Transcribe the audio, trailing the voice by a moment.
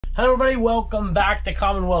Hello everybody, welcome back to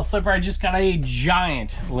Commonwealth Flipper. I just got a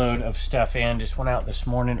giant load of stuff in. Just went out this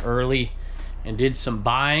morning early and did some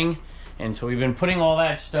buying. And so we've been putting all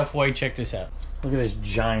that stuff away. Check this out. Look at this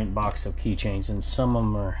giant box of keychains, and some of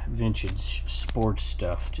them are vintage sports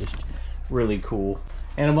stuff. Just really cool.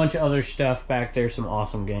 And a bunch of other stuff back there, some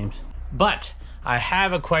awesome games. But I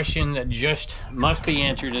have a question that just must be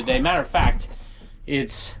answered today. Matter of fact,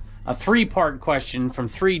 it's a three-part question from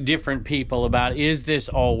three different people about, is this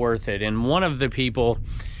all worth it? And one of the people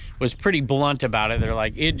was pretty blunt about it. They're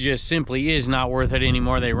like, it just simply is not worth it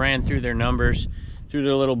anymore. They ran through their numbers, through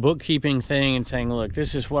their little bookkeeping thing, and saying, look,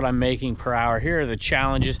 this is what I'm making per hour. Here are the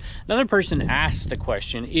challenges. Another person asked the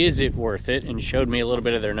question, is it worth it? And showed me a little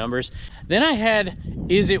bit of their numbers. Then I had,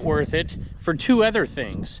 is it worth it, for two other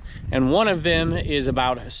things. And one of them is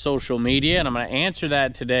about social media, and I'm going to answer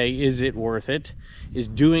that today. Is it worth it? Is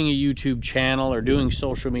doing a YouTube channel or doing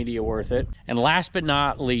social media worth it? And last but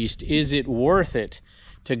not least, is it worth it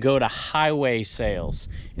to go to highway sales?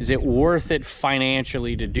 Is it worth it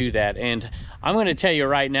financially to do that? And I'm going to tell you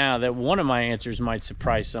right now that one of my answers might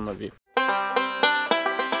surprise some of you.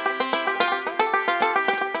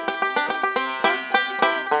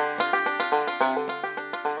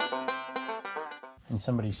 And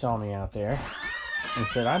somebody saw me out there and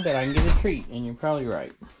said, I bet I can get a treat. And you're probably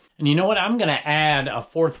right. And you know what? I'm going to add a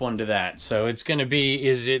fourth one to that. So it's going to be,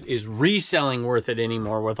 is reselling worth it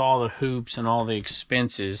anymore with all the hoops and all the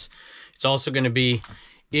expenses? It's also going to be,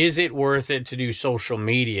 is it worth it to do social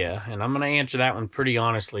media? And I'm going to answer that one pretty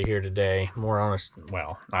honestly here today. More honest,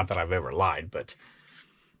 well, not that I've ever lied, but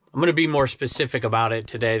I'm going to be more specific about it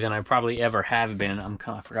today than I probably ever have been.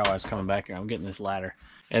 I forgot why I was coming back here. I'm getting this ladder.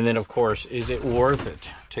 And then, of course, is it worth it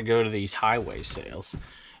to go to these highway sales?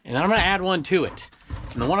 And then I'm going to add one to it.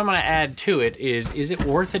 And the one I'm going to add to it is it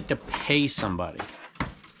worth it to pay somebody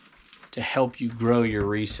to help you grow your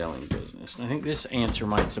reselling business? And I think this answer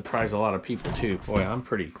might surprise a lot of people too. Boy, I'm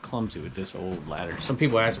pretty clumsy with this old ladder. Some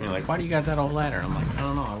people ask me, like, why do you got that old ladder? I'm like, I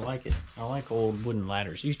don't know, I like it. I like old wooden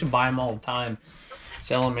ladders. I used to buy them all the time,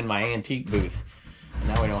 sell them in my antique booth. And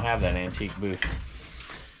now we don't have that antique booth.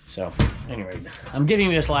 So, anyway, I'm getting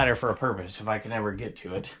this ladder for a purpose, if I can ever get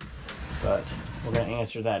to it. But we're going to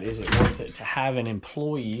answer that. Is it worth it to have an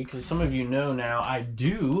employee? Because some of you know now I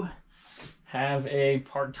do have a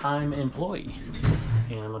part-time employee.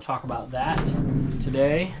 And I'm going to talk about that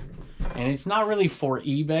today. And it's not really for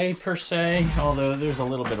eBay per se, although there's a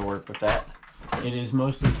little bit of work with that. It is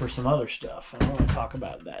mostly for some other stuff. And I want to talk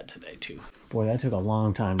about that today too. Boy, that took a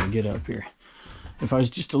long time to get up here. If I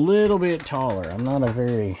was just a little bit taller, I'm not a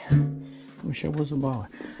very, wish I was a baller.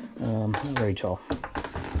 Not very tall.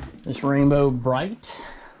 This Rainbow Bright,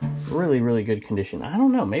 really, really good condition. I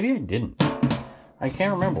don't know, maybe I didn't. I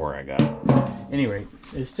can't remember where I got it. Anyway,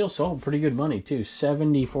 it still sold pretty good money too.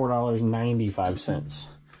 $74.95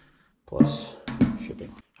 plus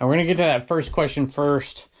shipping. We're gonna get to that first question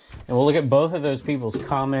first, and we'll look at both of those people's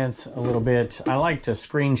comments a little bit. I like to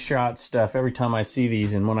screenshot stuff every time I see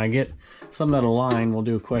these, and when I get something out of line, we'll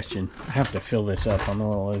do a question. I have to fill this up. I'm a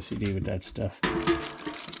little OCD with that stuff.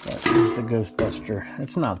 But here's the Ghostbuster.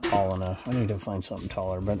 It's not tall enough. I need to find something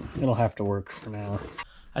taller, but it'll have to work for now.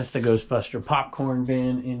 That's the Ghostbuster popcorn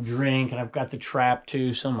bin and drink, and I've got the trap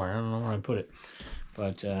too somewhere. I don't know where I put it.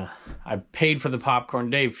 But I paid for the popcorn.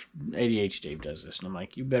 Dave, ADH Dave does this, and I'm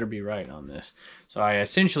like, you better be right on this. So I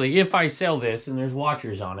essentially, if I sell this and there's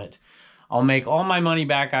watchers on it, I'll make all my money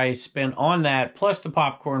back I spent on that, plus the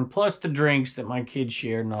popcorn, plus the drinks that my kids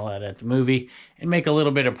shared and all that at the movie, and make a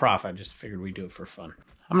little bit of profit. I just figured we'd do it for fun.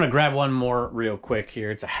 I'm going to grab one more real quick here.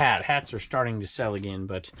 It's a hat. Hats are starting to sell again,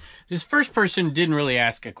 but this first person didn't really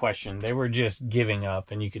ask a question. They were just giving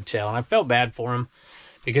up, and you could tell. And I felt bad for them,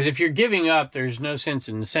 because if you're giving up, there's no sense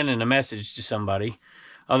in sending a message to somebody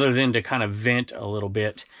other than to kind of vent a little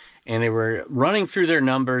bit. And they were running through their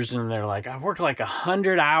numbers, and they're like, I worked like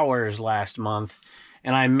 100 hours last month,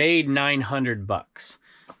 and I made 900 bucks.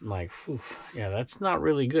 I'm like, whew, yeah, that's not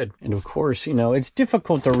really good. And of course, you know, it's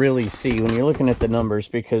difficult to really see when you're looking at the numbers,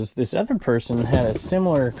 because this other person had a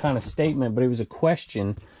similar kind of statement, but it was a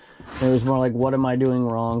question. And it was more like, what am I doing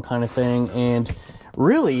wrong kind of thing. And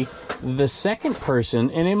really, the second person,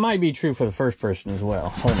 and it might be true for the first person as well.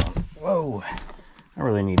 Hold on. Whoa. I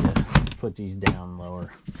really need to put these down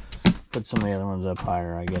lower. Put some of the other ones up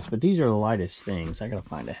higher, I guess. But these are the lightest things. I gotta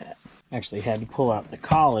find a hat. Actually had to pull out the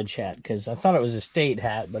college hat, because I thought it was a state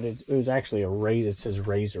hat, but it was actually a razor. It says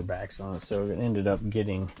Razorbacks on it, so it ended up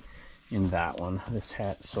getting in that one. This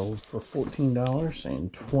hat sold for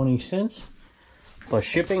 $14.20. Plus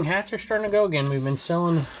shipping. Hats are starting to go again. We've been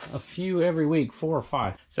selling a few every week, 4 or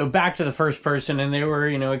 5. So back to the first person, and they were,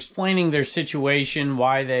 explaining their situation,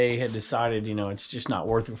 why they had decided, it's just not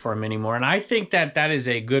worth it for them anymore. And I think that that is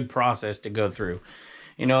a good process to go through.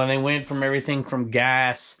 And they went from everything from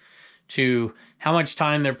gas to how much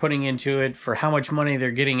time they're putting into it, for how much money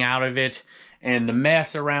they're getting out of it, and the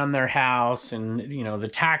mess around their house, and, the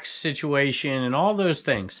tax situation, and all those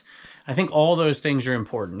things. I think all those things are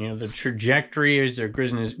important. The trajectory, is their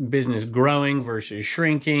business growing versus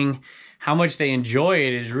shrinking? How much they enjoy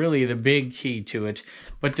it is really the big key to it.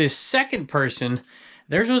 But this second person,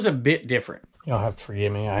 theirs was a bit different. You'll have to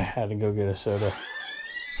forgive me. I had to go get a soda.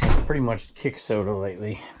 Pretty much kick soda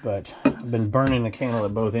lately, but I've been burning the candle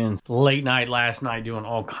at both ends. Late night last night doing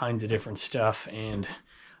all kinds of different stuff, and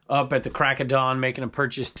up at the crack of dawn making a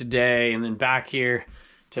purchase today, and then back here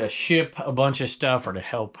to ship a bunch of stuff, or to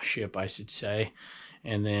help ship, I should say.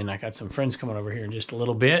 And then I got some friends coming over here in just a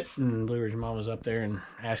little bit, and Blue Ridge Mom was up there and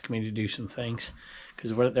asking me to do some things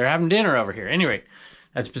because they're having dinner over here. Anyway,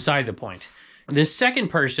 that's beside the point. This second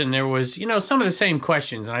person, there was, some of the same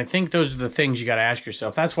questions, and I think those are the things you got to ask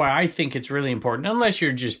yourself. That's why I think it's really important, unless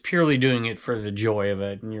you're just purely doing it for the joy of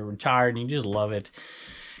it, and you're retired and you just love it.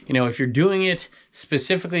 If you're doing it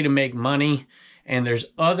specifically to make money, and there's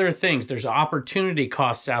other things, there's opportunity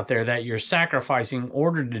costs out there that you're sacrificing in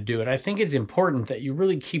order to do it, I think it's important that you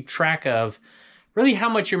really keep track of really how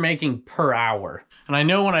much you're making per hour. And I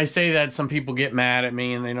know when I say that, some people get mad at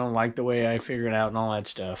me and they don't like the way I figure it out and all that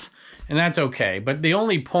stuff. And that's okay. But the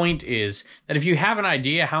only point is that if you have an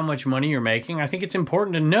idea how much money you're making, I think it's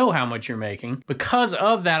important to know how much you're making because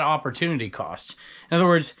of that opportunity cost. In other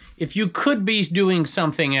words, if you could be doing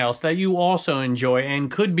something else that you also enjoy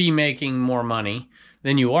and could be making more money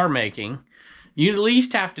than you are making, you at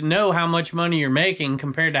least have to know how much money you're making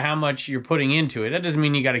compared to how much you're putting into it. That doesn't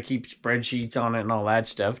mean you got to keep spreadsheets on it and all that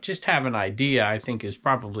stuff. Just have an idea, I think, is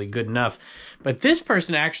probably good enough. But this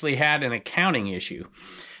person actually had an accounting issue.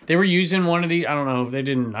 They were using one of the, I don't know, I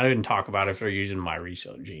didn't talk about if they're using my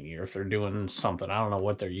Reseller Genie or if they're doing something. I don't know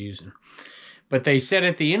what they're using. But they said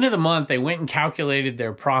at the end of the month, they went and calculated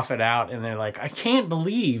their profit out, and they're like, I can't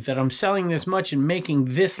believe that I'm selling this much and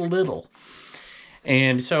making this little.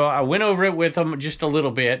 And so I went over it with them just a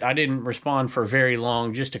little bit. I didn't respond for very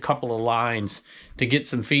long, just a couple of lines to get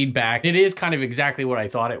some feedback. It is kind of exactly what I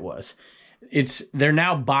thought it was. They're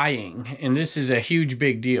now buying, and this is a huge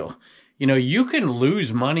big deal. You can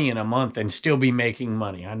lose money in a month and still be making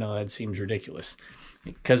money. I know that seems ridiculous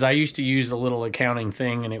because I used to use the little accounting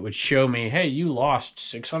thing and it would show me, hey, you lost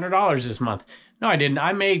 $600 this month. No, I didn't.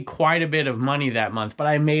 I made quite a bit of money that month, but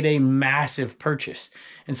I made a massive purchase.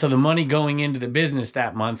 And so the money going into the business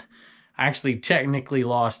that month, I actually technically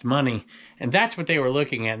lost money. And that's what they were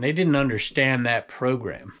looking at. And they didn't understand that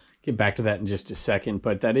program. Get back to that in just a second.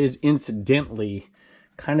 But that is incidentally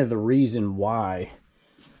kind of the reason why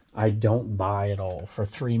I don't buy at all for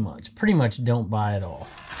 3 months. Pretty much don't buy at all.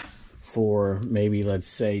 For maybe, let's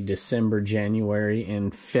say, December, January,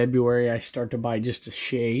 and February, I start to buy just a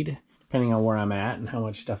shade, depending on where I'm at and how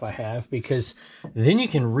much stuff I have, because then you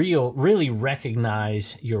can really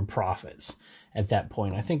recognize your profits at that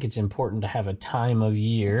point. I think it's important to have a time of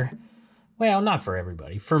year, well, not for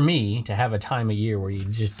everybody, for me, to have a time of year where you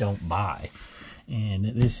just don't buy.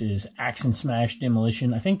 And this is Axe and Smash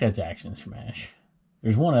Demolition. I think that's Axe and Smash.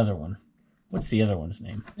 There's one other one. What's the other one's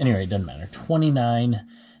name? Anyway, it doesn't matter.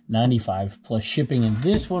 $29.95 plus shipping. And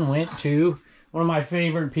this one went to one of my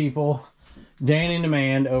favorite people, Dan in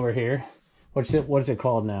Demand over here. What's it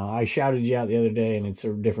called now? I shouted you out the other day, and it's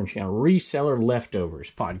a different channel. Reseller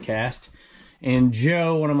Leftovers podcast. And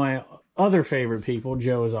Joe, one of my other favorite people.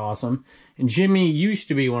 Joe is awesome. And Jimmy used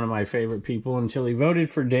to be one of my favorite people until he voted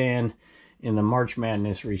for Dan in the March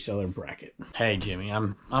Madness reseller bracket. Hey, Jimmy,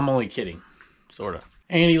 I'm only kidding. Sort of.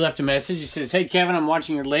 And he left a message. He says, hey, Kevin, I'm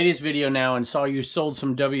watching your latest video now and saw you sold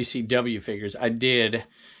some WCW figures. I did.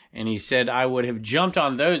 And he said I would have jumped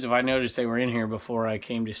on those if I noticed they were in here before I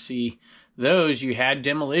came to see those. You had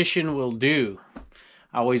Demolition Will Do.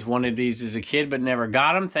 I always wanted these as a kid, but never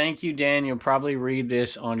got them. Thank you, Dan. You'll probably read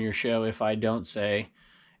this on your show if I don't,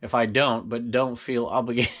 but don't feel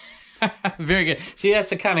obligated. Very good. See, that's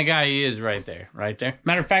the kind of guy he is right there.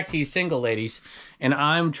 Matter of fact, he's single, ladies, and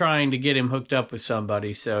I'm trying to get him hooked up with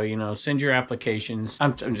somebody. So, send your applications.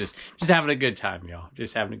 I'm just having a good time, y'all.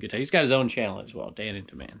 Just having a good time. He's got his own channel as well, Dan in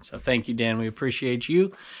Demand. So thank you, Dan. We appreciate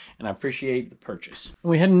you, and I appreciate the purchase.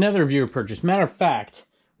 We had another viewer purchase. Matter of fact,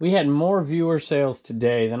 we had more viewer sales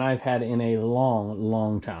today than I've had in a long,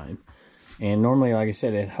 long time. And normally, like I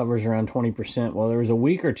said, it hovers around 20%. Well, there was a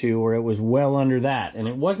week or two where it was well under that. And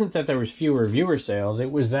it wasn't that there was fewer viewer sales.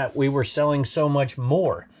 It was that we were selling so much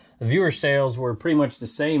more. The viewer sales were pretty much the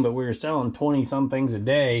same, but we were selling 20-some things a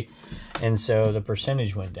day. And so the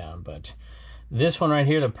percentage went down. But this one right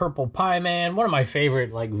here, the Purple Pie Man, one of my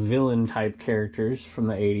favorite like villain type characters from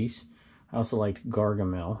the 80s. I also liked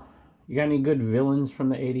Gargamel. You got any good villains from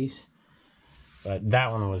the 80s? But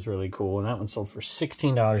that one was really cool, and that one sold for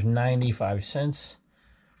 $16.95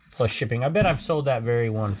 plus shipping. I bet I've sold that very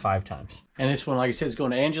one 5 times. And this one, like I said, is going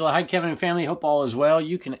to Angela. Hi, Kevin and family. Hope all is well.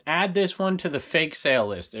 You can add this one to the fake sale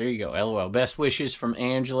list. There you go. LOL. Best wishes from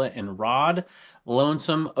Angela and Rod.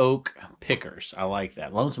 Lonesome Oak Pickers. I like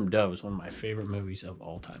that. Lonesome Dove is one of my favorite movies of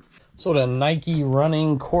all time. Sold a Nike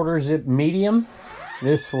running quarter zip medium.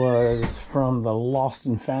 This was from the Lost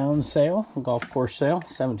and Found sale, golf course sale,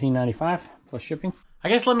 $17.95 plus shipping. I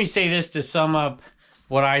guess let me say this to sum up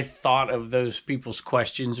what I thought of those people's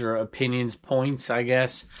questions or opinions, points, I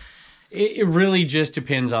guess. It really just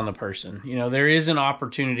depends on the person. You know, there is an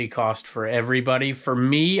opportunity cost for everybody. For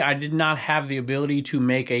me, I did not have the ability to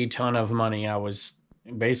make a ton of money. I was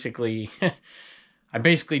basically, I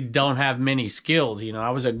basically don't have many skills. You know, I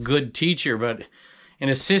was a good teacher, but in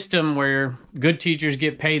a system where good teachers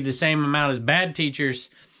get paid the same amount as bad teachers,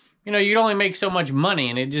 you know, you'd only make so much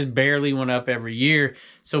money, and it just barely went up every year.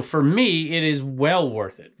 So for me, it is well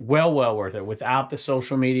worth it. Well worth it. Without the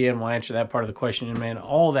social media, and we'll answer that part of the question, and man,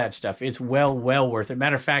 all that stuff, it's well worth it.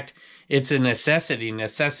 Matter of fact, it's a necessity.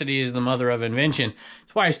 Necessity is the mother of invention.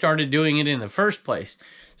 That's why I started doing it in the first place.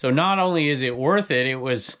 So not only is it worth it, it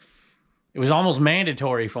was almost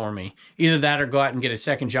mandatory for me. Either that or go out and get a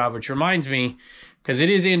second job, which reminds me, because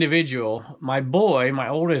it is individual, my boy, my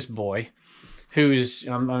oldest boy, who's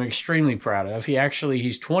I'm extremely proud of.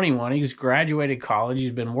 He's 21. He's graduated college.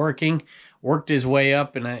 He's been worked his way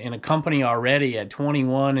up in a company already at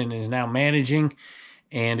 21 and is now managing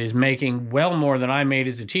and is making well more than I made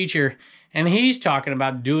as a teacher. And he's talking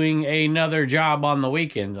about doing another job on the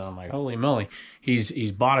weekends. I'm like, holy moly.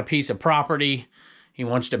 He's bought a piece of property. He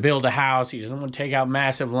wants to build a house. He doesn't want to take out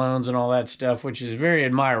massive loans and all that stuff, which is very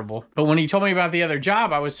admirable. But when he told me about the other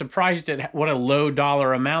job, I was surprised at what a low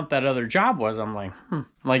dollar amount that other job was. I'm like,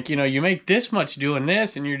 Like, you know, you make this much doing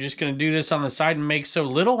this and you're just going to do this on the side and make so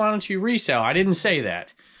little? Why don't you resell? I didn't say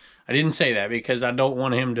that. I didn't say that because I don't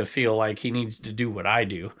want him to feel like he needs to do what I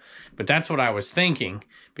do. But that's what I was thinking,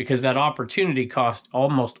 because that opportunity cost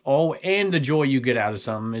almost all, and the joy you get out of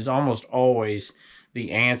something is almost always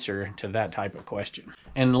the answer to that type of question.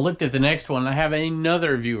 And looked at the next one, I have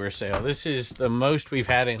another viewer sale. This is the most we've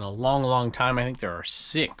had in a long time. I think there are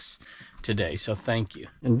 6 today, so thank you.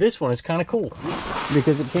 And this one is kind of cool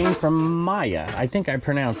because it came from Maya. I think I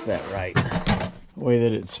pronounced that right, the way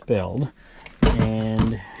that it's spelled.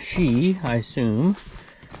 And she, I assume,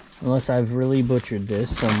 unless I've really butchered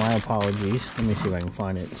this, so my apologies. Let me see if I can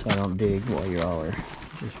find it so I don't dig while you all are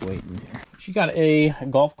just waiting here. She got a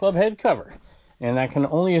golf club head cover. And I can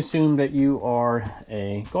only assume that you are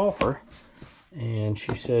a golfer. And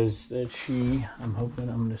she says that I'm hoping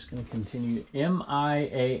I'm just going to continue,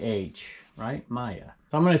 M-I-A-H, right? Maya.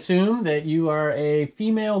 So I'm going to assume that you are a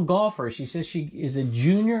female golfer. She says she is a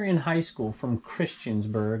junior in high school from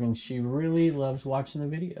Christiansburg, and she really loves watching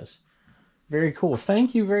the videos. Very cool.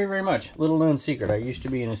 Thank you very much. Little known secret, I used to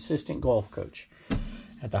be an assistant golf coach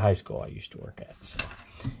at the high school I used to work at. So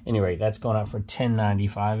anyway, that's going out for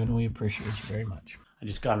 $10.95, and we appreciate you very much. I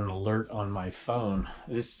just got an alert on my phone.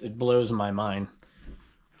 It blows my mind.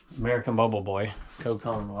 American Bubble Boy, code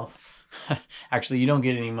Commonwealth. Actually, you don't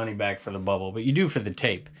get any money back for the bubble, but you do for the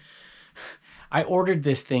tape. I ordered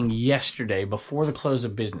this thing yesterday before the close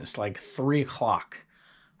of business, like 3 o'clock.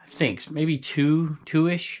 I think, maybe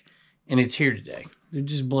 2-ish, and it's here today. It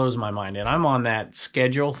just blows my mind. And I'm on that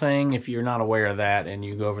schedule thing. If you're not aware of that and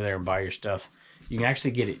you go over there and buy your stuff, you can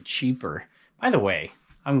actually get it cheaper. By the way,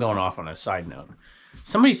 I'm going off on a side note.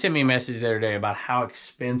 Somebody sent me a message the other day about how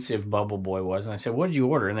expensive Bubble Boy was. And I said, what did you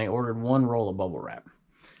order? And they ordered 1 roll of bubble wrap.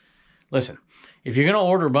 Listen, if you're going to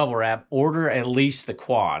order bubble wrap, order at least the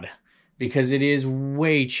quad, because it is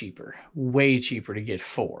way cheaper to get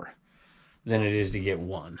 4 than it is to get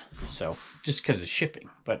 1. So just because of shipping,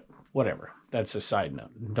 but whatever. That's a side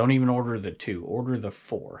note. Don't even order the 2, order the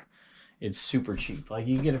 4. It's super cheap. Like,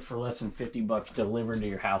 you get it for less than $50 delivered to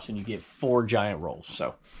your house, and you get 4 giant rolls.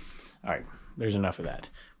 So, all right, there's enough of that.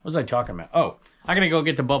 What was I talking about? Oh, I'm going to go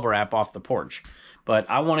get the bubble wrap off the porch. But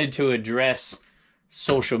I wanted to address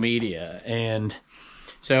social media. And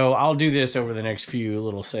so I'll do this over the next few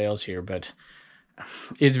little sales here. But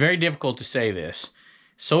it's very difficult to say this.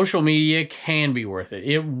 social media can be worth it.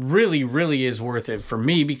 It really, really is worth it for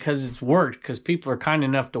me because it's worked, because people are kind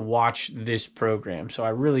enough to watch this program. So I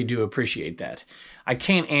really do appreciate that. I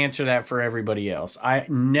can't answer that for everybody else. I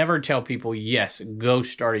never tell people, yes, go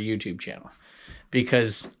start a YouTube channel,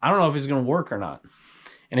 because I don't know if it's going to work or not.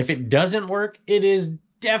 And if it doesn't work, it is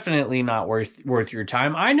definitely not worth your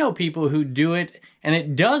time. I know people who do it and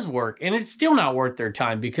it does work, and it's still not worth their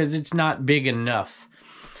time because it's not big enough.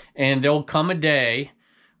 And there'll come a day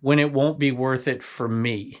when it won't be worth it for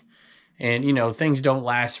me. And, you know, things don't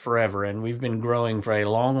last forever. And we've been growing for a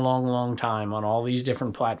long, long, long time on all these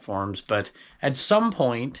different platforms. But at some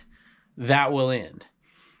point, that will end.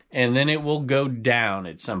 And then it will go down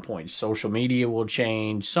at some point. Social media will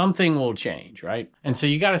change. Something will change, right? And so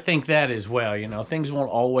you got to think that as well. You know, things won't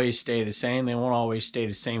always stay the same. They won't always stay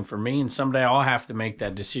the same for me. And someday I'll have to make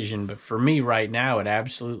that decision. But for me right now, it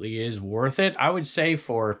absolutely is worth it. I would say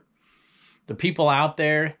for the people out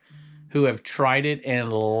there who have tried it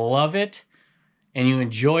and love it, and you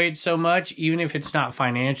enjoy it so much, even if it's not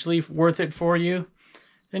financially worth it for you,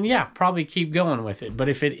 then yeah, probably keep going with it. But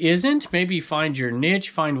if it isn't, maybe find your niche,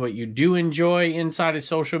 find what you do enjoy inside of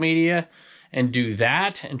social media, and do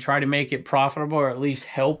that, and try to make it profitable, or at least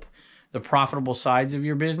help the profitable sides of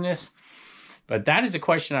your business. But that is a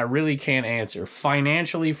question I really can't answer.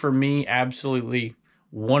 Financially, for me, absolutely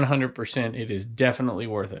 100%, it is definitely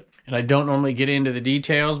worth it. And I don't normally get into the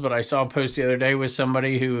details, but I saw a post the other day with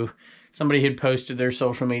somebody had posted their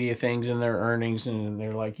social media things and their earnings, and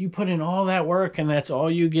they're like, you put in all that work and that's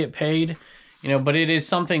all you get paid? You know, but it is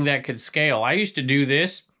something that could scale. I used to do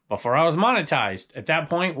this before I was monetized. At that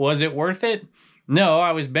point, was it worth it? No,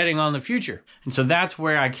 I was betting on the future. And so that's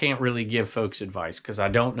where I can't really give folks advice, because I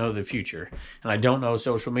don't know the future. And I don't know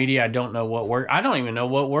social media. I don't know what works. I don't even know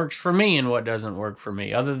what works for me and what doesn't work for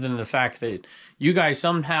me, other than the fact that you guys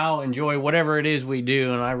somehow enjoy whatever it is we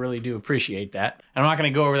do, and I really do appreciate that. I'm not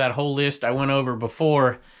going to go over that whole list I went over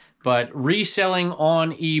before, but reselling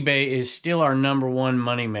on eBay is still our #1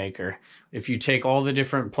 moneymaker. If you take all the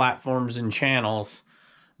different platforms and channels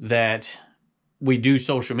that we do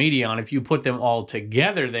social media on, if you put them all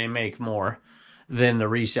together, they make more than the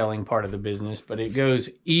reselling part of the business. But it goes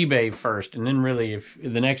eBay first, and then really, if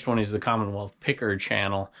the next one is the Commonwealth Picker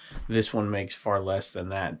channel, this one makes far less than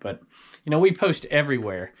that. But you know, we post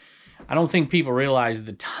everywhere. I don't think people realize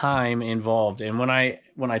the time involved. And when I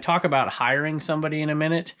talk about hiring somebody in a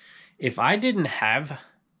minute, if I didn't have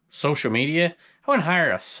social media, I wouldn't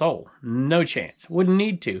hire a soul. No chance. Wouldn't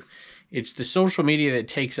need to. It's the social media that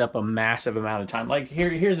takes up a massive amount of time. Like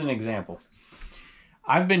here's an example.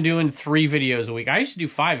 I've been doing 3 videos a week. I used to do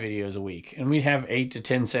 5 videos a week, and we'd have 8 to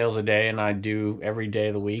 10 sales a day, and I'd do every day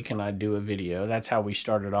of the week, and I'd do a video. That's how we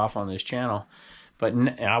started off on this channel. But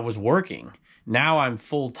I was working. Now I'm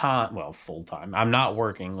full-time. Well, full-time. I'm not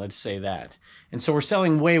working, let's say that. And so we're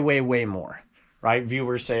selling way, way, way more, right?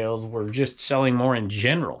 Viewer sales. We're just selling more in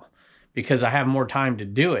general, because I have more time to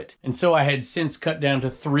do it. And so I had since cut down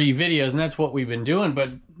to 3 videos, and that's what we've been doing. But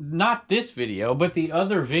not this video, but the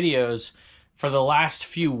other videos for the last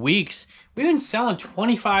few weeks. We've been selling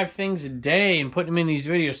 25 things a day and putting them in these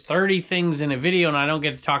videos, 30 things in a video, and I don't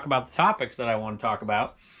get to talk about the topics that I want to talk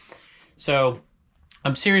about. So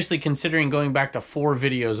I'm seriously considering going back to 4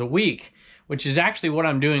 videos a week, which is actually what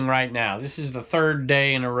I'm doing right now. This is the 3rd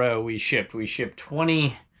day in a row we shipped. We shipped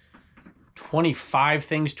 25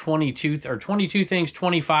 things, 22 things,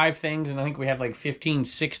 25 things, and I think we had like 15,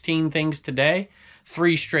 16 things today,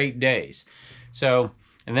 3 straight days. So,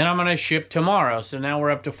 and then I'm going to ship tomorrow, so now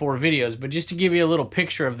we're up to 4 videos. But just to give you a little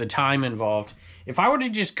picture of the time involved, if I were to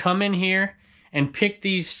just come in here and pick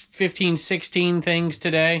these 15, 16 things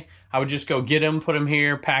today, I would just go get them, put them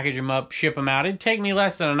here, package them up, ship them out. It'd take me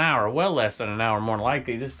less than an hour, well less than an hour more than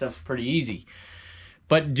likely. This stuff's pretty easy.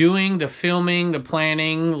 But doing the filming, the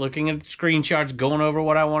planning, looking at the screenshots, going over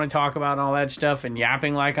what I want to talk about and all that stuff, and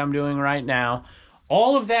yapping like I'm doing right now,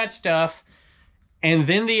 all of that stuff, and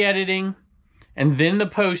then the editing, and then the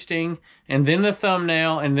posting, and then the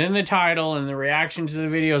thumbnail, and then the title, and the reactions to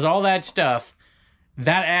the videos, all that stuff,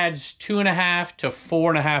 that adds 2.5 to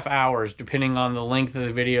 4.5 hours, depending on the length of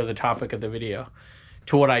the video, the topic of the video,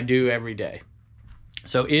 to what I do every day.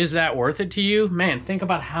 So is that worth it to you? Man, think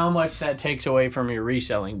about how much that takes away from your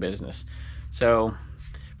reselling business. So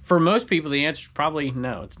for most people, the answer is probably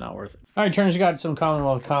no, it's not worth it. All right, Turner's got some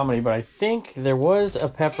Commonwealth comedy, but I think there was a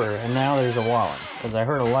pepper and now there's a wallet. Because I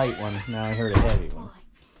heard a light one, now I heard a heavy one.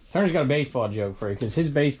 Turner's got a baseball joke for you, because his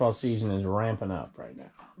baseball season is ramping up right now.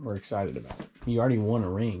 We're excited about it. You already won a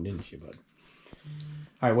ring, didn't you, bud?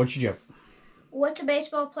 All right, what's your joke? What's a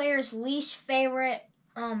baseball player's least favorite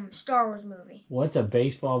Star Wars movie. What's a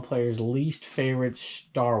baseball player's least favorite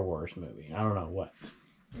Star Wars movie? I don't know. What?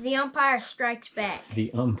 The Empire Strikes Back.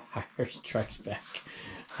 The Empire Strikes Back.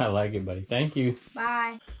 I like it, buddy. Thank you.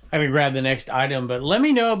 Bye. I haven't grabbed the next item, but let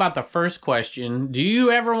me know about the first question. Do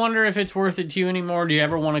you ever wonder if it's worth it to you anymore? Do you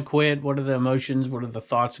ever want to quit? What are the emotions? What are the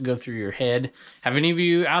thoughts that go through your head? Have any of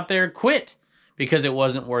you out there quit because it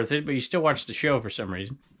wasn't worth it, but you still watch the show for some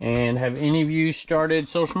reason? And have any of you started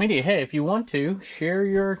social media? Hey, if you want to, share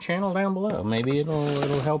your channel down below. Maybe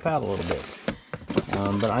it'll help out a little bit.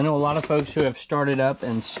 But I know a lot of folks who have started up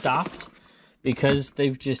and stopped because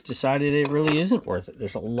they've just decided it really isn't worth it.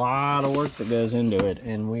 There's a lot of work that goes into it,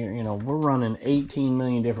 and we're running 18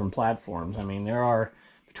 million different platforms. I mean, there are,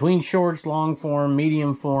 between shorts, long form,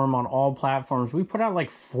 medium form, on all platforms, we put out like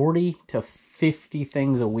 40 to 50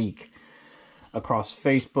 things a week across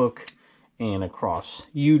Facebook and across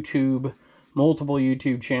YouTube, multiple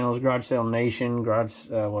YouTube channels, Garage Sale Nation,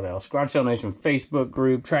 what else? Garage Sale Nation Facebook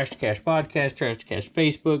group, Trash to Cash podcast, Trash to Cash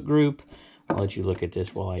Facebook group. I'll let you look at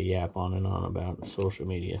this while I yap on and on about social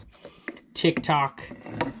media. TikTok,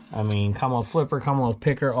 I mean, Commonwealth Flipper, Commonwealth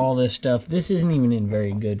Picker, all this stuff. This isn't even in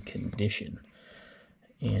very good condition.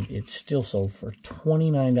 And it's still sold for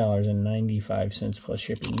 $29.95 plus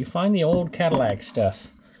shipping. You find the old Cadillac stuff,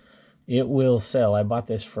 it will sell. I bought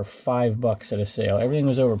this for $5 at a sale. Everything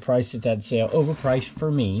was overpriced at that sale. Overpriced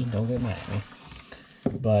for me. Don't get mad at me.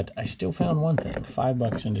 But I still found one thing.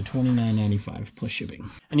 $5 into $29.95 plus shipping.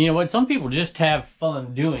 And you know what? Some people just have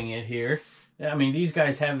fun doing it here. I mean, these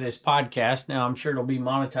guys have this podcast. Now, I'm sure it'll be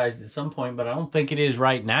monetized at some point, but I don't think it is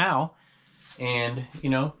right now. And, you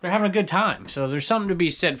know, they're having a good time. So there's something to be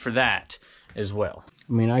said for that as well.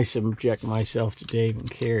 I mean, I subject myself to Dave and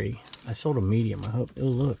Carrie. I sold a medium. I hope. Oh,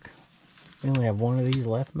 look. We only have one of these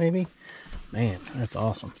left, maybe? Man, that's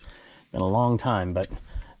awesome. Been a long time, but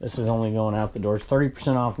this is only going out the door.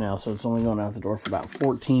 30% off now, so it's only going out the door for about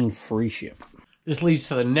 $14 free ship. This leads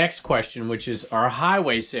to the next question, which is, are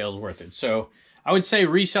highway sales worth it? So I would say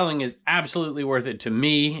reselling is absolutely worth it to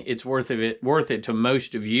me. It's worth it to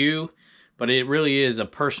most of you, but it really is a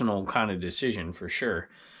personal kind of decision for sure.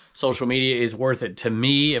 Social media is worth it to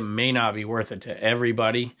me. It may not be worth it to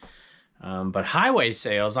everybody. But highway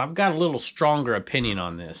sales, I've got a little stronger opinion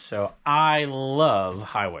on this. So I love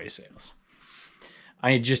highway sales.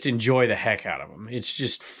 I just enjoy the heck out of them. It's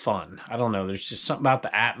just fun. I don't know. There's just something about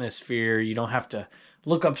the atmosphere. You don't have to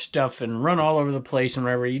look up stuff and run all over the place and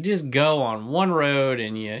wherever. You just go on one road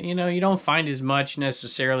and you don't find as much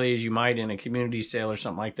necessarily as you might in a community sale or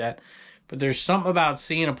something like that. But there's something about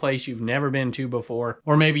seeing a place you've never been to before.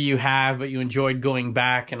 Or maybe you have, but you enjoyed going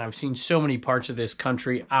back. And I've seen so many parts of this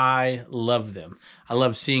country. I love them. I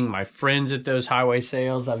love seeing my friends at those highway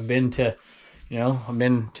sales. I've been to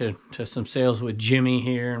some sales with Jimmy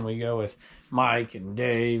here. And we go with Mike and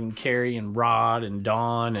Dave and Carrie and Rod and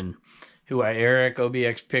Don and Eric,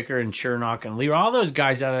 OBX Picker and Chernock and Leroy. All those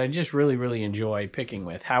guys that I just really, really enjoy picking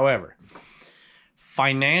with. However,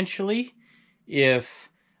 financially, if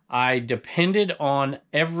I depended on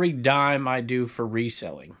every dime I do for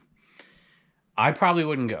reselling, I probably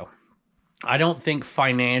wouldn't go. I don't think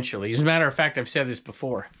financially. As a matter of fact, I've said this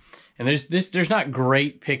before. And there's not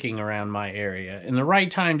great picking around my area. In the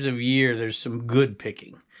right times of year, there's some good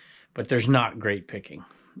picking. But there's not great picking.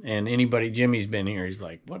 And Jimmy's been here, he's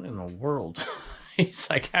like, what in the world? He's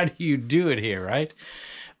like, how do you do it here, right?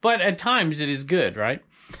 But at times it is good, right?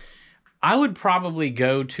 I would probably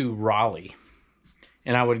go to Raleigh.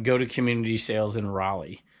 And I would go to community sales in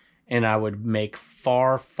Raleigh. And I would make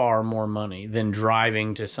far, far more money than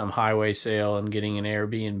driving to some highway sale and getting an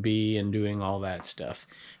Airbnb and doing all that stuff.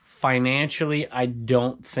 Financially, I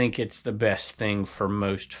don't think it's the best thing for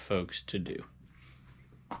most folks to do.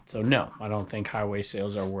 So no, I don't think highway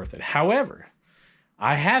sales are worth it. However,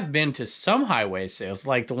 I have been to some highway sales,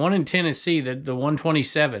 like the one in Tennessee, the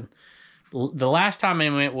 127. The last time I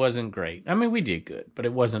went wasn't great. I mean, we did good, but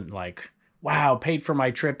it wasn't like, wow, paid for my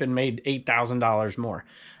trip and made $8,000 more.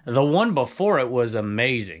 The one before it was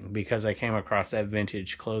amazing because I came across that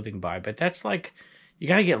vintage clothing buy. But that's like, you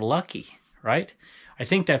got to get lucky, right? I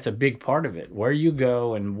think that's a big part of it. Where you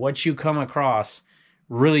go and what you come across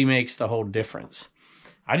really makes the whole difference.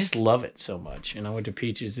 I just love it so much. And I went to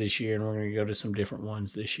Peaches this year, and we're going to go to some different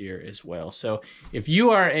ones this year as well. So if you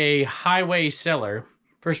are a highway seller,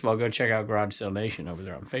 first of all, go check out Garage Sale Nation over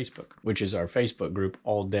there on Facebook, which is our Facebook group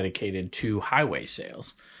all dedicated to highway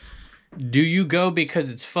sales. Do you go because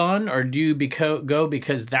it's fun, or do you go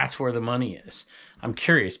because that's where the money is? I'm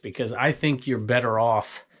curious, because I think you're better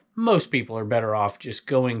off, most people are better off just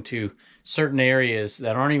going to certain areas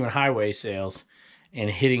that aren't even highway sales and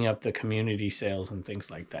hitting up the community sales and things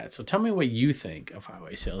like that. So tell me what you think of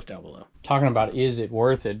highway sales down below. Talking about, is it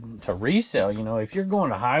worth it to resell? You know, if you're going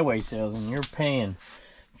to highway sales and you're paying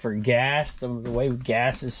for gas, the way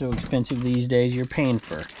gas is so expensive these days, you're paying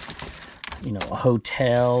for, you know, a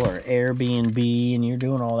hotel or Airbnb, and you're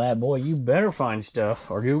doing all that, boy, you better find stuff,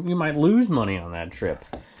 or you might lose money on that trip.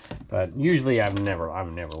 But usually I've never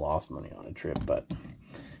lost money on a trip, but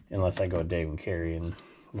unless I go Dave and Carrie and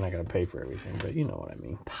I'm not going to pay for everything, but you know what I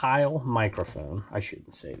mean. Pile microphone. I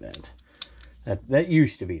shouldn't say that. That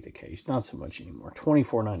used to be the case. Not so much anymore.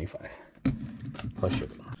 $24.95 plus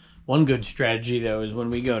shipping. One good strategy, though, is when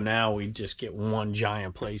we go now, we just get one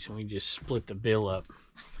giant place and we just split the bill up.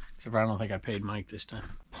 Except for I don't think I paid Mike this time.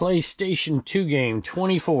 PlayStation 2 game,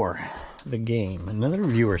 24. The game. Another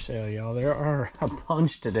viewer sale, y'all. There are a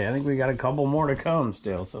bunch today. I think we got a couple more to come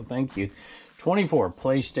still, so thank you. 24,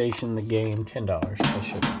 PlayStation, the game,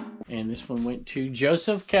 $10. And this one went to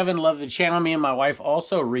Joseph. Kevin, love the channel. Me and my wife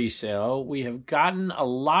also resell. We have gotten a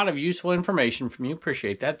lot of useful information from you.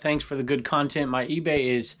 Appreciate that. Thanks for the good content. My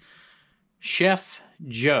eBay is Chef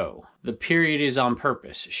Joe. The period is on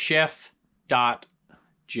purpose. Chef.Joe.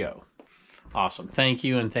 Awesome. Thank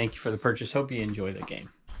you, and thank you for the purchase. Hope you enjoy the game.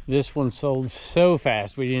 This one sold so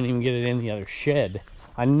fast, we didn't even get it in the other shed.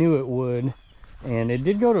 I knew it would. And it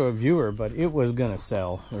did go to a viewer, but it was going to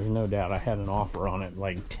sell. There's no doubt. I had an offer on it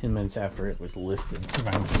like 10 minutes after it was listed. See if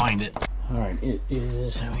I can find it. All right, it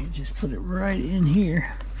is. Let me just put it right in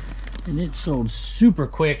here. And it sold super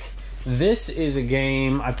quick. This is a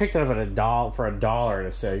game. I picked it up at $1 for $1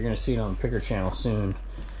 to sell. You're going to see it on the Picker channel soon.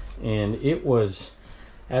 And it was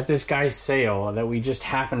at this guy's sale that we just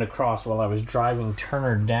happened across while I was driving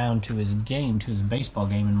Turner down to his game, to his baseball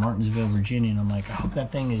game in Martinsville, Virginia. And I'm like, I hope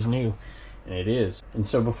that thing is new. And it is. And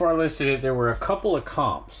so before I listed it, there were a couple of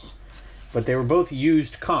comps, but they were both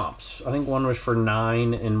used comps. I think one was for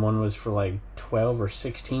 $9 and one was for like $12 or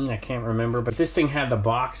 $16. I can't remember. But this thing had the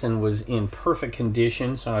box and was in perfect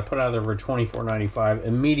condition. So I put it out there for $24.95.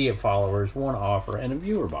 Immediate followers, one offer, and a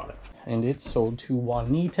viewer bought it. And it sold to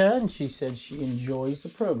Juanita, and she said she enjoys the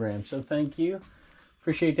program. So thank you.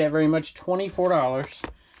 Appreciate that very much.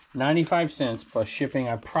 $24.95 plus shipping.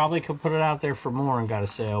 I probably could put it out there for more and got a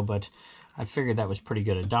sale, but I figured that was pretty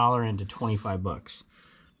good. $1 into $25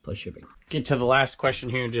 plus shipping. Get to the last question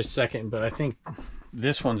here in just a second, but I think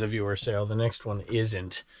this one's a viewer sale. The next one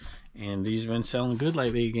isn't. And these have been selling good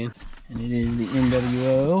lately again. And it is the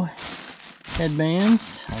NWO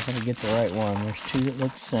headbands. I gotta get the right one. There's two that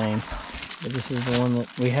look the same. But this is the one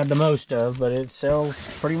that we had the most of, but it sells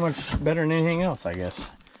pretty much better than anything else, I guess.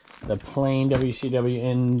 The plain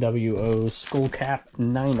WCW NWO skull cap,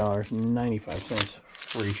 $9.95,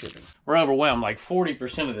 free shipping. We're overwhelmed, like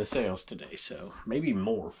 40% of the sales today, so maybe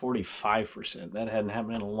more, 45%. That hadn't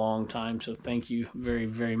happened in a long time, so thank you very,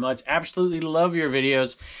 very much. Absolutely love your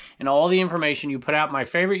videos and all the information you put out. My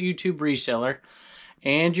favorite YouTube reseller,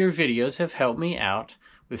 and your videos have helped me out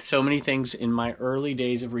with so many things in my early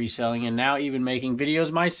days of reselling, and now even making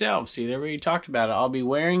videos myself. See, there we talked about it. I'll be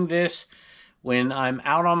wearing this when I'm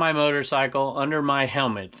out on my motorcycle under my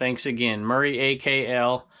helmet. Thanks again, Murray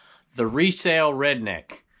AKL, the Resale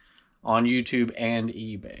Redneck on YouTube and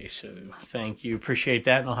eBay. So thank you, appreciate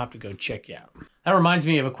that, and I'll have to go check you out. That reminds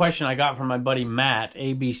me of a question I got from my buddy Matt,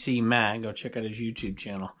 ABC Matt. Go check out his YouTube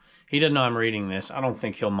channel. He doesn't know I'm reading this. I don't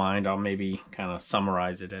think he'll mind. I'll maybe kind of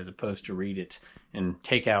summarize it as opposed to read it and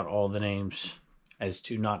take out all the names as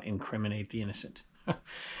to not incriminate the innocent.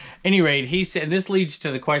 Any rate, he said, this leads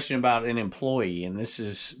to the question about an employee, and this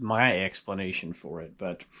is my explanation for it,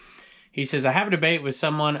 but he says, I have a debate with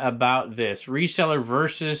someone about this, reseller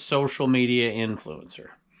versus social media influencer,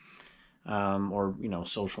 or, you know,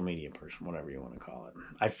 social media person, whatever you want to call it.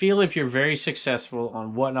 I feel if you're very successful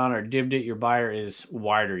on Whatnot or Dibdit, your buyer is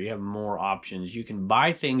wider. You have more options. You can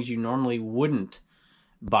buy things you normally wouldn't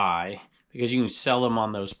buy because you can sell them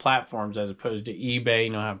on those platforms as opposed to eBay.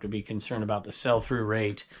 You don't have to be concerned about the sell-through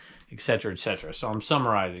rate, etc., etc. So I'm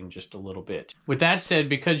summarizing just a little bit. With that said,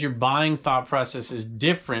 because your buying thought process is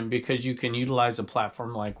different because you can utilize a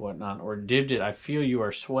platform like Whatnot or Dibdit, I feel you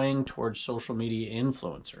are swaying towards social media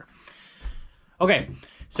influencer. Okay,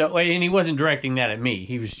 so, and he wasn't directing that at me.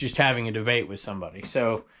 He was just having a debate with somebody.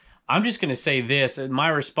 So I'm just going to say this. My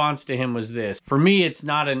response to him was this. For me, it's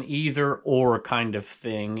not an either or kind of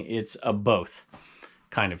thing. It's a both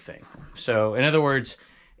kind of thing. So in other words,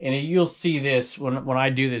 and you'll see this when I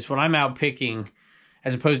do this, when I'm out picking,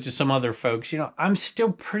 as opposed to some other folks, you know, I'm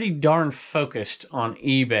still pretty darn focused on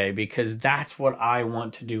eBay because that's what I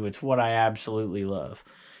want to do. It's what I absolutely love.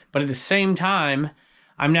 But at the same time,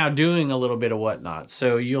 I'm now doing a little bit of Whatnot.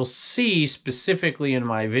 So you'll see specifically in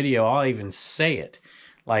my video, I'll even say it.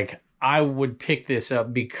 Like, I would pick this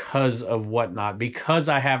up because of Whatnot, because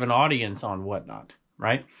I have an audience on Whatnot,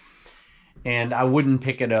 right? And I wouldn't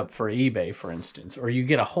pick it up for eBay, for instance. Or you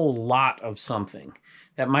get a whole lot of something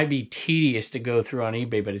that might be tedious to go through on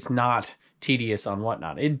eBay, but it's not tedious on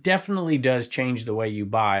Whatnot. It definitely does change the way you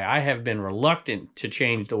buy. I have been reluctant to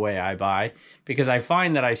change the way I buy because I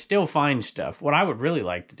find that I still find stuff. What I would really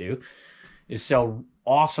like to do is sell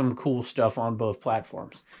awesome, cool stuff on both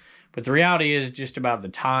platforms. But the reality is just about the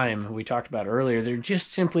time we talked about earlier. There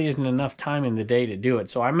just simply isn't enough time in the day to do it.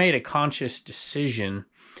 So I made a conscious decision.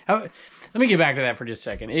 Let me get back to that for just a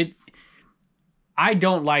second. I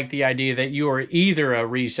don't like the idea that you are either a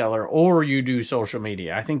reseller or you do social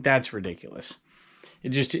media. I think that's ridiculous.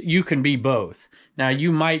 You can be both. Now,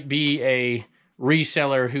 you might be a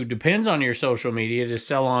reseller who depends on your social media to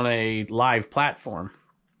sell on a live platform.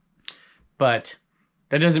 But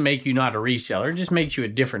that doesn't make you not a reseller. It just makes you a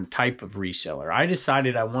different type of reseller. I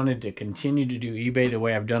decided I wanted to continue to do eBay the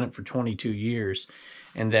way I've done it for 22 years.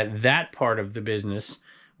 And that part of the business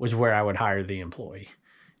was where I would hire the employee.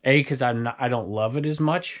 Because I don't love it as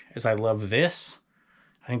much as I love this.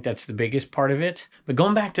 I think that's the biggest part of it. But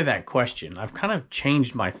going back to that question, I've kind of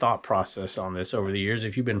changed my thought process on this over the years.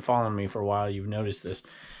 If you've been following me for a while, you've noticed this.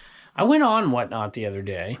 I went on Whatnot the other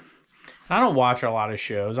day. I don't watch a lot of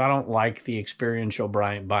shows. I don't like the experiential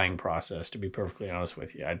buying process, to be perfectly honest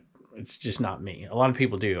with you. It's just not me. A lot of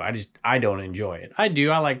people do. I don't enjoy it. I do.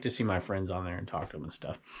 I like to see my friends on there and talk to them and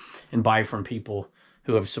stuff. And buy from people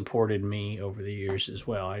who have supported me over the years as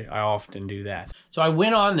well. I often do that. So I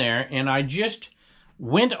went on there and I just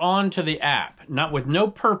went on to the app, not with no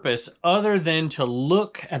purpose other than to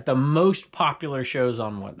look at the most popular shows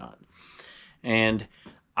on Whatnot. And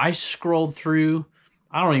I scrolled through,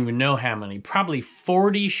 I don't even know how many, probably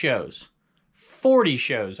 40 shows. 40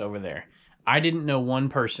 shows over there. I didn't know one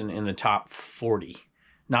person in the top 40.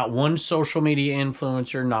 Not one social media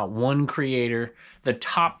influencer, not one creator. The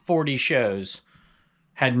top 40 shows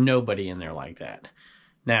had nobody in there like that.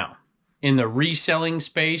 Now, in the reselling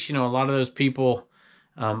space, a lot of those people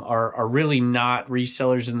are really not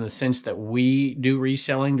resellers in the sense that we do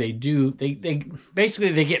reselling. They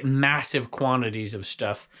basically they get massive quantities of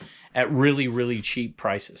stuff at really, really cheap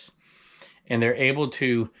prices. And they're able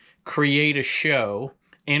to create a show,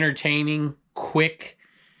 entertaining, quick,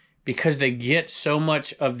 because they get so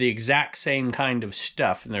much of the exact same kind of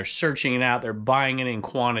stuff and they're searching it out, they're buying it in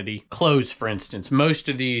quantity. Clothes, for instance. Most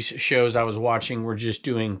of these shows I was watching were just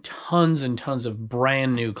doing tons and tons of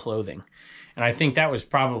brand new clothing. And I think that was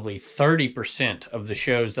probably 30% of the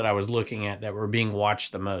shows that I was looking at that were being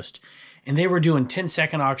watched the most. And they were doing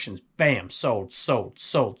 10-second auctions. Bam, sold, sold,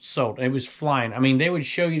 sold, sold. And it was flying. I mean, they would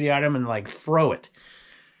show you the item and like throw it.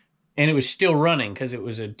 And it was still running because it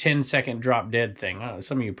was a 10-second drop dead thing.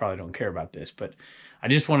 Some of you probably don't care about this, but I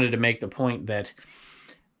just wanted to make the point that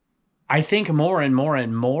I think more and more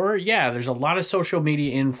and more, yeah, there's a lot of social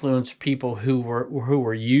media influence people who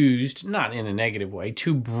were used, not in a negative way,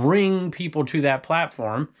 to bring people to that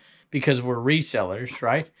platform because we're resellers,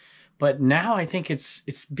 right? But now I think it's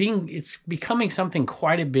becoming something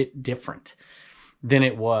quite a bit different than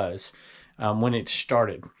it was when it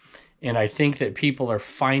started. And I think that people are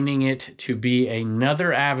finding it to be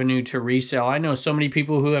another avenue to resell. I know so many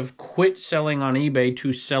people who have quit selling on eBay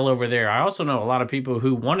to sell over there. I also know a lot of people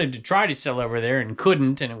who wanted to try to sell over there and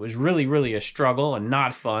couldn't, and it was really, really a struggle and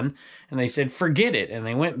not fun. And they said, forget it, and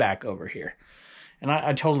they went back over here. And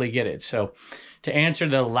I totally get it. So to answer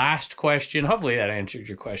the last question, hopefully that answered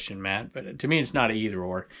your question, Matt, but to me it's not either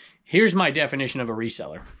or. Here's my definition of a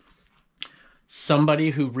reseller. Somebody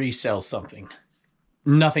who resells something.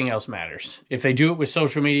 Nothing else matters. If they do it with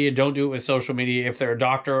social media, don't do it with social media. If they're a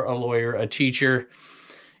doctor, a lawyer, a teacher,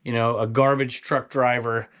 a garbage truck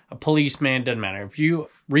driver, a policeman, doesn't matter. If you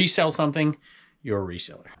resell something, you're a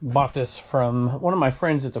reseller. Bought this from one of my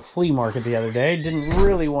friends at the flea market the other day. Didn't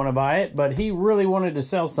really want to buy it, but he really wanted to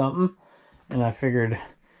sell something. And I figured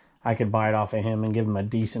I could buy it off of him and give him a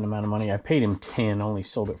decent amount of money. I paid him 10, only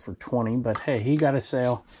sold it for 20, but hey, he got a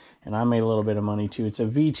sale and I made a little bit of money too. It's a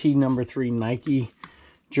VT number 3 Nike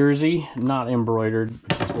jersey, not embroidered,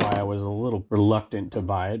 which is why I was a little reluctant to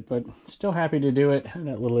buy it, but still happy to do it. Had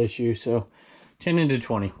that little issue, so 10 into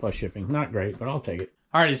 20 plus shipping. Not great, but I'll take it.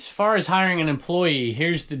 All right, as far as hiring an employee,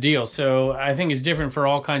 here's the deal. So I think it's different for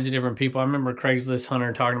all kinds of different people. I remember Craigslist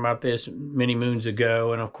Hunter talking about this many moons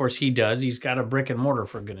ago, and of course he does. He's got a brick and mortar,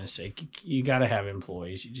 for goodness sake. You got to have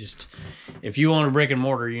employees. If you own a brick and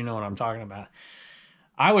mortar, you know what I'm talking about.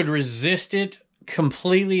 I would resist it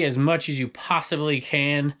completely as much as you possibly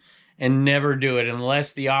can and never do it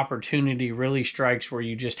unless the opportunity really strikes where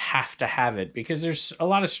you just have to have it, because there's a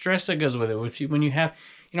lot of stress that goes with it. When you have,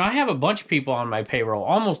 I have a bunch of people on my payroll,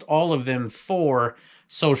 almost all of them for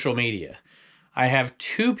social media. I have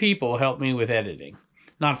 2 people help me with editing,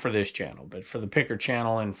 not for this channel, but for the Picker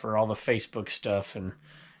channel and for all the Facebook stuff and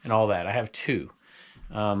all that. I have 2.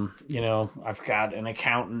 I've got an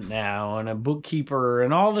accountant now and a bookkeeper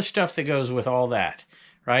and all the stuff that goes with all that,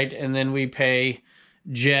 right? And then we pay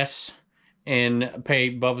Jess and pay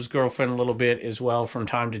Bubba's girlfriend a little bit as well from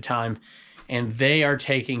time to time. And they are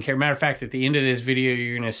taking care. Matter of fact, at the end of this video,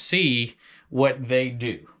 you're going to see what they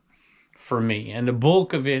do for me. And the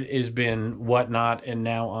bulk of it has been Whatnot and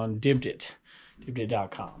now on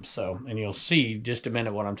Dibdit.com. So, and you'll see just a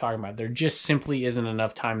minute what I'm talking about. There just simply isn't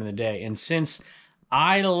enough time in the day. And since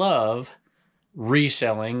I love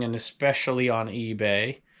reselling, and especially on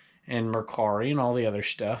eBay and Mercari and all the other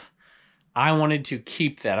stuff, I wanted to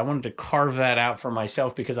keep that. I wanted to carve that out for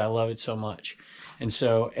myself because I love it so much. And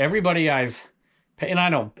so everybody I've paid, and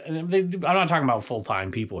I'm not talking about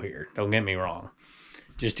full-time people here. Don't get me wrong.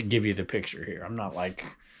 Just to give you the picture here. I'm not like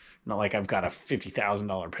I've got a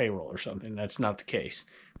 $50,000 payroll or something. That's not the case.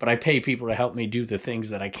 But I pay people to help me do the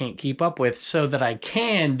things that I can't keep up with so that I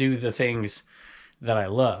can do the things that I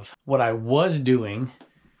love. What I was doing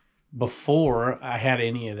before I had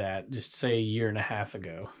any of that, just say a year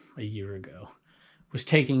ago, was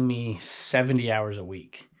taking me 70 hours a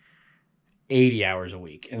week, 80 hours a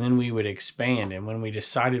week. And then we would expand. And when we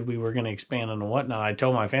decided we were going to expand on Whatnot, I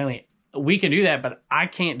told my family, we can do that, but I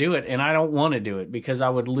can't do it. And I don't want to do it because I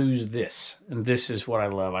would lose this. And this is what I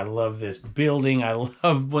love. I love this building. I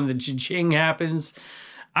love when the cha-ching happens.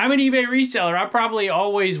 I'm an eBay reseller. I probably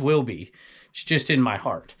always will be. It's just in my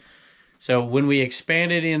heart. So when we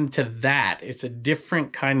expanded into that, it's a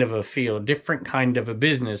different kind of a feel, a different kind of a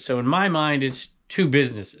business. So in my mind, it's 2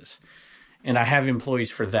 businesses. And I have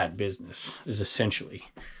employees for that business, is essentially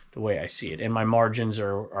the way I see it. And my margins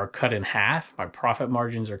are cut in half. My profit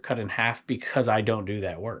margins are cut in half because I don't do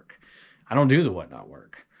that work. I don't do the Whatnot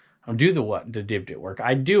work. I don't do the Dibdit work.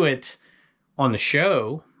 I do it on the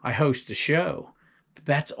show. I host the show. But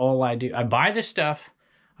that's all I do. I buy the stuff.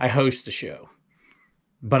 I host the show.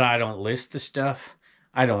 But I don't list the stuff.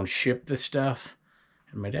 I don't ship the stuff.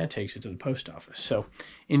 And my dad takes it to the post office. So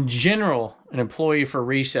in general, an employee for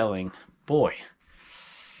reselling, boy,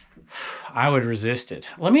 I would resist it.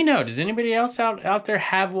 Let me know. Does anybody else out there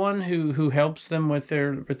have one who helps them with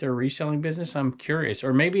their reselling business? I'm curious.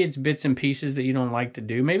 Or maybe it's bits and pieces that you don't like to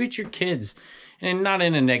do. Maybe it's your kids, and not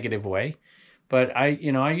in a negative way. But I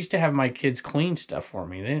used to have my kids clean stuff for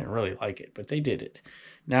me. They didn't really like it, but they did it.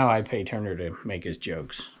 Now I pay Turner to make his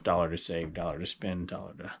jokes. $1 to save, $1 to spend,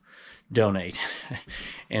 $1 to donate.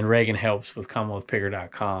 And Reagan helps with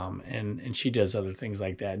CommonwealthPicker.com, and she does other things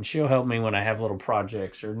like that. And she'll help me when I have little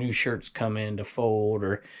projects or new shirts come in to fold,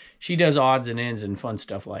 or she does odds and ends and fun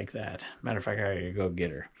stuff like that. Matter of fact, I gotta go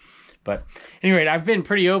get her. But anyway, I've been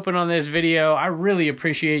pretty open on this video. I really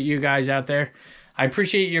appreciate you guys out there. I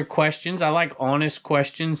appreciate your questions. I like honest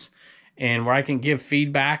questions, and where I can give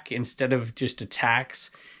feedback instead of just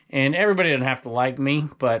attacks. And everybody doesn't have to like me,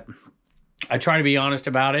 but I try to be honest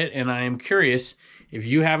about it. And I am curious, if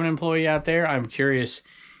you have an employee out there, I'm curious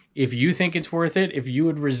if you think it's worth it, if you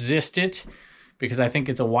would resist it, because I think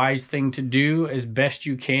it's a wise thing to do as best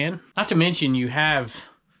you can. Not to mention you have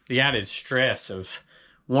the added stress of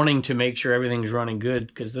wanting to make sure everything's running good,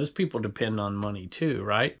 because those people depend on money too,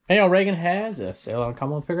 right? Hey, Reagan has a sale on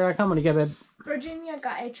CommonwealthPicker.com. What do you got, babe? Virginia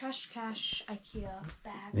got a Trash Cash IKEA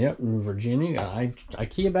bag. Yep, Virginia got an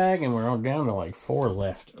IKEA bag, and we're all down to like 4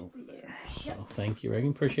 left over there. So thank you,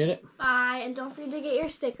 Reagan. Appreciate it. Bye, and don't forget to get your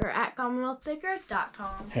sticker at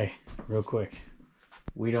CommonwealthPicker.com. Hey, real quick.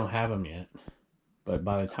 We don't have them yet, but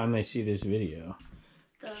by the time they see this video,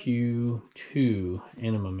 Q2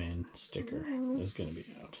 Enema Man sticker is going to be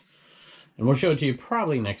out. And we'll show it to you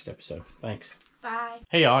probably next episode. Thanks. Bye.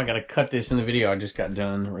 Hey y'all, I got to cut this in the video. I just got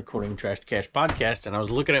done recording Trash to Cash podcast, and I was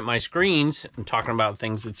looking at my screens and talking about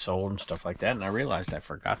things that sold and stuff like that, and I realized I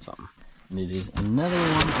forgot something. And it is another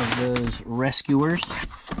one of those rescuers.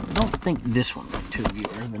 I don't think this one went to a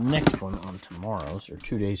viewer. The next one on tomorrow's, or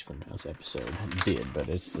 2 days from now's episode, did. But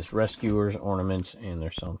it's this rescuer's ornament, and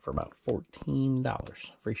they're selling for about $14.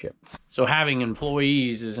 Free ship. So having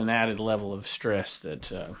employees is an added level of stress that,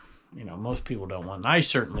 most people don't want. I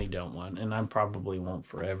certainly don't want, and I probably won't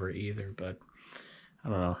forever either. But I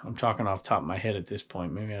don't know. I'm talking off the top of my head at this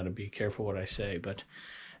point. Maybe I ought to be careful what I say. But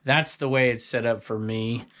that's the way it's set up for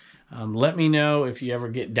me. Let me know if you ever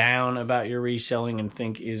get down about your reselling and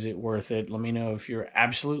think, is it worth it? Let me know if you're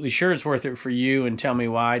absolutely sure it's worth it for you, and tell me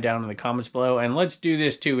why down in the comments below. And let's do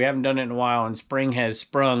this too. We haven't done it in a while, and spring has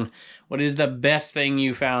sprung. What is the best thing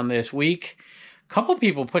you found this week? A couple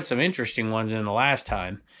people put some interesting ones in the last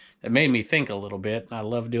time that made me think a little bit. I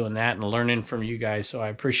love doing that and learning from you guys, so I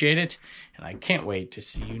appreciate it. And I can't wait to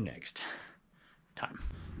see you next time.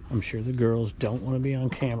 I'm sure the girls don't want to be on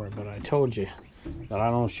camera, but I told you that I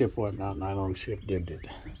don't ship whatnot and I don't ship did. But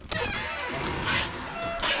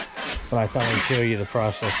I thought I'd show you the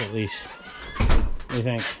process at least. What do you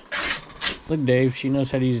think? Look, Dave, she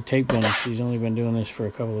knows how to use a tape gunner. She's only been doing this for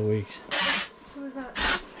a couple of weeks. Who was that?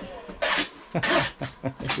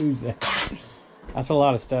 Who's that? That's a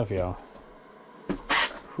lot of stuff, y'all.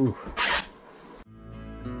 Whew.